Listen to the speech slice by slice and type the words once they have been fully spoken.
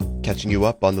Catching you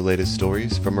up on the latest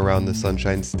stories from around the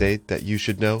Sunshine State that you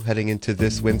should know heading into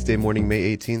this Wednesday morning,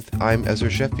 May 18th, I'm Ezra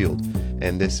Sheffield,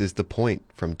 and this is The Point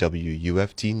from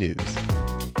WUFT News.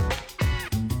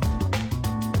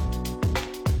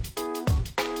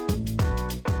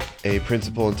 A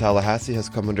principal in Tallahassee has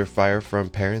come under fire from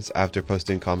parents after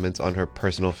posting comments on her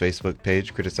personal Facebook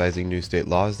page criticizing new state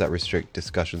laws that restrict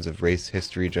discussions of race,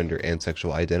 history, gender, and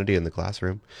sexual identity in the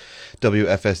classroom.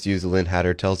 WFSU's Lynn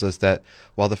Hatter tells us that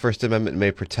while the First Amendment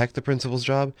may protect the principal's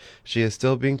job, she is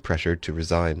still being pressured to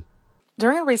resign.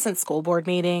 During a recent school board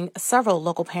meeting, several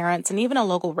local parents and even a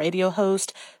local radio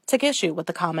host took issue with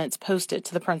the comments posted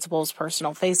to the principal's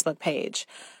personal Facebook page.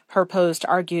 Her post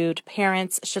argued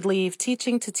parents should leave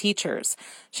teaching to teachers.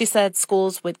 She said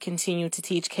schools would continue to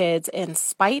teach kids in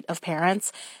spite of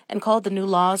parents and called the new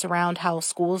laws around how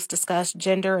schools discuss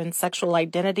gender and sexual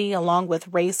identity along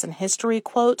with race and history,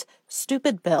 quote,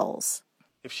 stupid bills.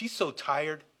 If she's so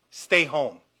tired, stay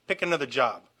home. Pick another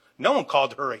job. No one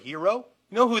called her a hero.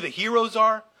 You know who the heroes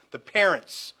are? The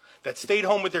parents that stayed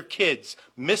home with their kids,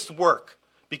 missed work,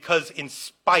 because in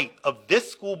spite of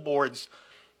this school board's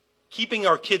keeping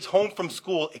our kids home from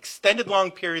school extended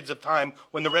long periods of time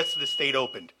when the rest of the state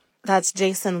opened. That's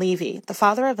Jason Levy, the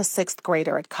father of a sixth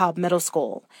grader at Cobb Middle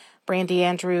School. Brandy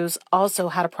Andrews also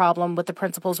had a problem with the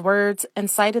principal's words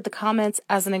and cited the comments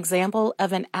as an example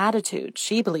of an attitude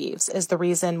she believes is the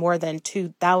reason more than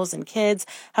 2,000 kids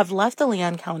have left the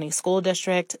Leon County School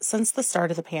District since the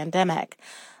start of the pandemic.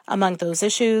 Among those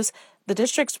issues, the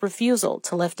district's refusal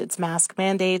to lift its mask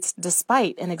mandates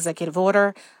despite an executive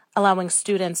order, allowing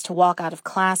students to walk out of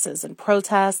classes in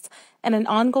protest, and an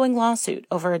ongoing lawsuit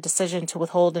over a decision to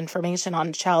withhold information on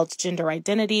a child's gender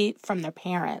identity from their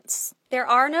parents. There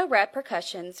are no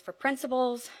repercussions for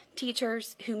principals,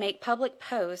 teachers who make public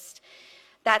posts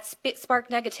that spark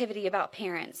negativity about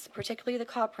parents, particularly the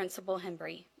Cobb principal,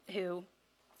 Hembry, who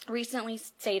recently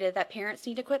stated that parents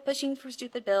need to quit pushing for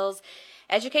stupid bills.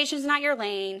 Education's not your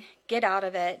lane. Get out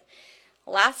of it.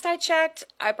 Last I checked,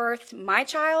 I birthed my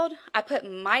child. I put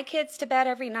my kids to bed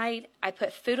every night. I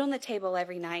put food on the table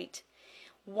every night.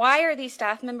 Why are these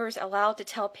staff members allowed to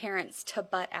tell parents to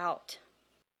butt out?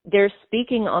 They're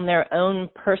speaking on their own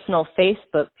personal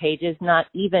Facebook pages, not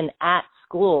even at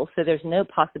school, so there's no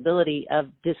possibility of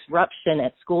disruption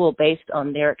at school based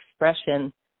on their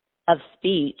expression of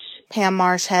speech. Pam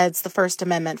Marsh heads the First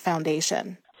Amendment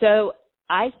Foundation. So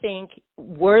I think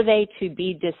were they to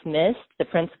be dismissed, the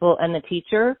principal and the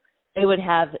teacher, they would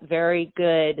have very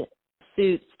good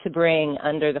suits to bring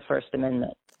under the First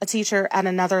Amendment. A teacher at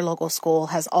another local school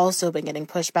has also been getting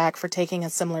pushback for taking a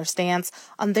similar stance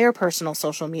on their personal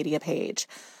social media page.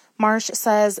 Marsh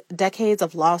says decades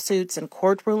of lawsuits and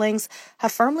court rulings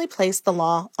have firmly placed the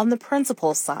law on the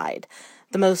principal's side.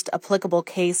 The most applicable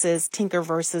case is Tinker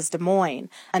versus Des Moines,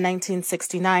 a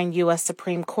 1969 U.S.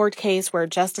 Supreme Court case where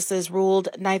justices ruled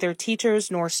neither teachers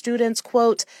nor students,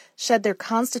 quote, shed their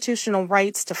constitutional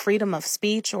rights to freedom of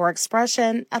speech or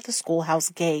expression at the schoolhouse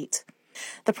gate.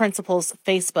 The principal's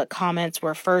Facebook comments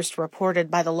were first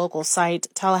reported by the local site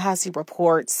Tallahassee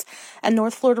Reports, and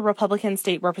North Florida Republican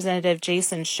State Representative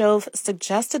Jason Shove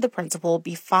suggested the principal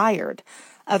be fired.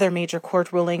 Other major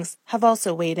court rulings have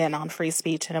also weighed in on free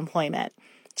speech and employment.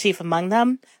 Chief among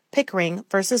them, Pickering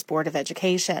versus Board of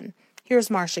Education. Here's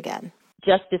Marsh again.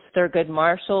 Justice Thurgood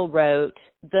Marshall wrote,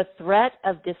 "The threat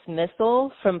of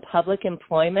dismissal from public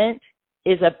employment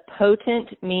is a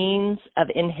potent means of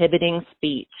inhibiting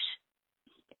speech."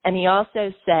 And he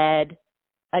also said,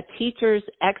 "A teacher's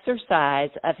exercise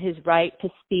of his right to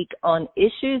speak on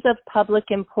issues of public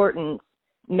importance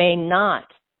may not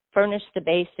furnish the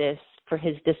basis for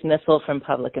his dismissal from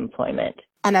public employment."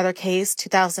 Another case,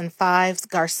 2005's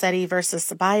Garcetti versus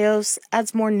Ceballos,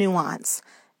 adds more nuance.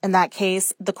 In that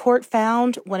case, the court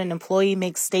found when an employee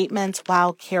makes statements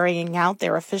while carrying out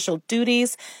their official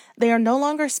duties, they are no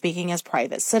longer speaking as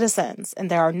private citizens,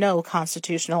 and there are no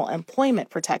constitutional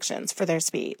employment protections for their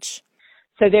speech.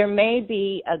 So there may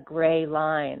be a gray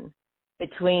line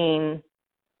between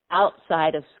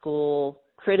outside of school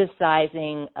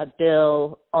criticizing a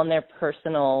bill on their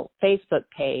personal Facebook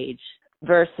page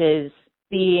versus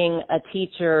being a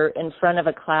teacher in front of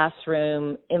a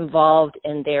classroom involved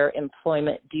in their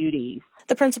employment duties.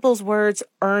 The principal's words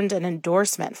earned an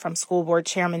endorsement from School Board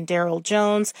Chairman Daryl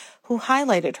Jones, who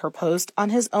highlighted her post on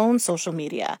his own social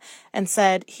media and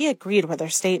said he agreed with her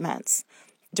statements.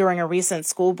 During a recent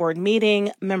school board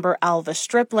meeting, member Alva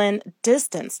Striplin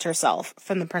distanced herself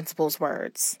from the principal's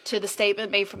words. To the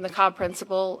statement made from the Cobb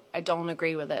principal, I don't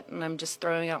agree with it, and I'm just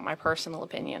throwing out my personal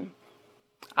opinion.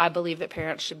 I believe that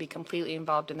parents should be completely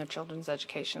involved in their children's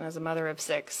education. As a mother of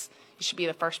 6, you should be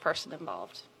the first person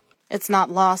involved. It's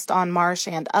not lost on Marsh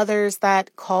and others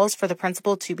that calls for the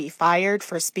principal to be fired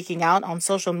for speaking out on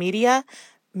social media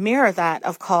mirror that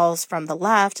of calls from the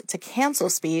left to cancel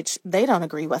speech they don't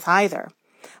agree with either.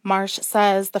 Marsh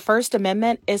says the First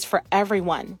Amendment is for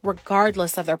everyone,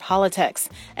 regardless of their politics,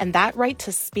 and that right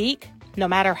to speak, no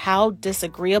matter how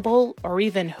disagreeable or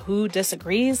even who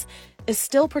disagrees, is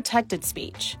still protected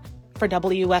speech. For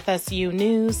WFSU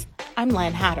News, I'm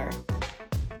Len Hatter.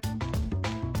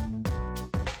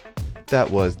 That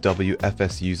was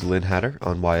WFSU's Lynn Hatter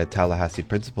on why a Tallahassee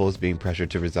principal is being pressured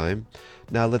to resign.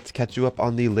 Now let's catch you up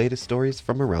on the latest stories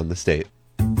from around the state.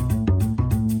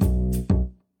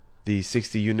 The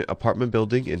 60-unit apartment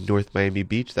building in North Miami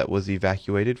Beach that was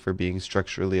evacuated for being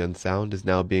structurally unsound is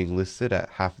now being listed at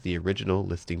half the original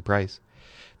listing price.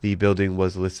 The building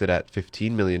was listed at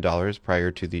 $15 million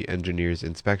prior to the engineer's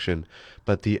inspection,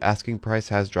 but the asking price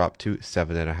has dropped to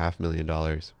 $7.5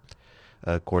 million.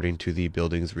 According to the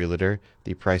building's realtor,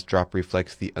 the price drop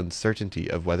reflects the uncertainty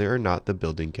of whether or not the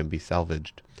building can be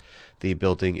salvaged. The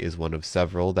building is one of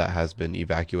several that has been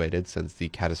evacuated since the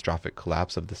catastrophic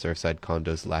collapse of the Surfside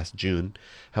condos last June.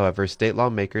 However, state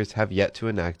lawmakers have yet to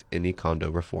enact any condo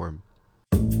reform.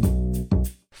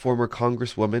 Former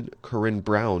Congresswoman Corrine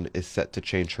Brown is set to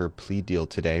change her plea deal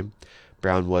today.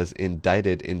 Brown was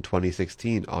indicted in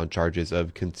 2016 on charges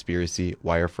of conspiracy,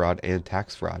 wire fraud, and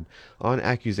tax fraud, on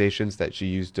accusations that she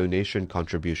used donation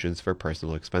contributions for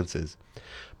personal expenses.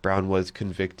 Brown was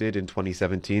convicted in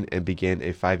 2017 and began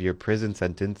a 5-year prison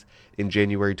sentence in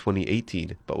January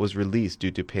 2018, but was released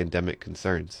due to pandemic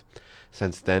concerns.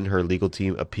 Since then, her legal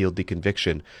team appealed the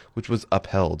conviction, which was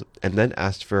upheld, and then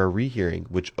asked for a rehearing,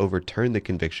 which overturned the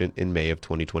conviction in May of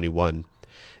 2021.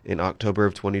 In October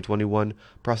of 2021,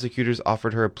 prosecutors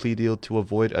offered her a plea deal to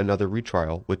avoid another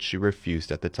retrial, which she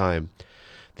refused at the time.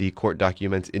 The court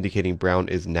documents indicating Brown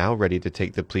is now ready to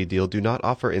take the plea deal do not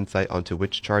offer insight onto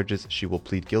which charges she will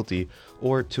plead guilty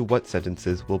or to what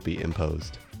sentences will be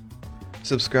imposed.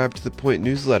 Subscribe to the Point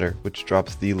newsletter, which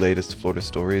drops the latest Florida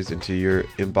stories into your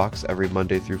inbox every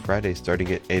Monday through Friday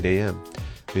starting at 8 a.m.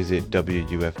 Visit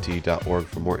WUFT.org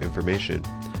for more information.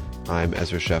 I'm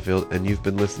Ezra Sheffield, and you've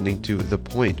been listening to The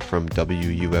Point from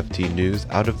WUFT News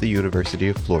out of the University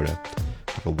of Florida.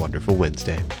 Have a wonderful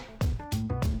Wednesday.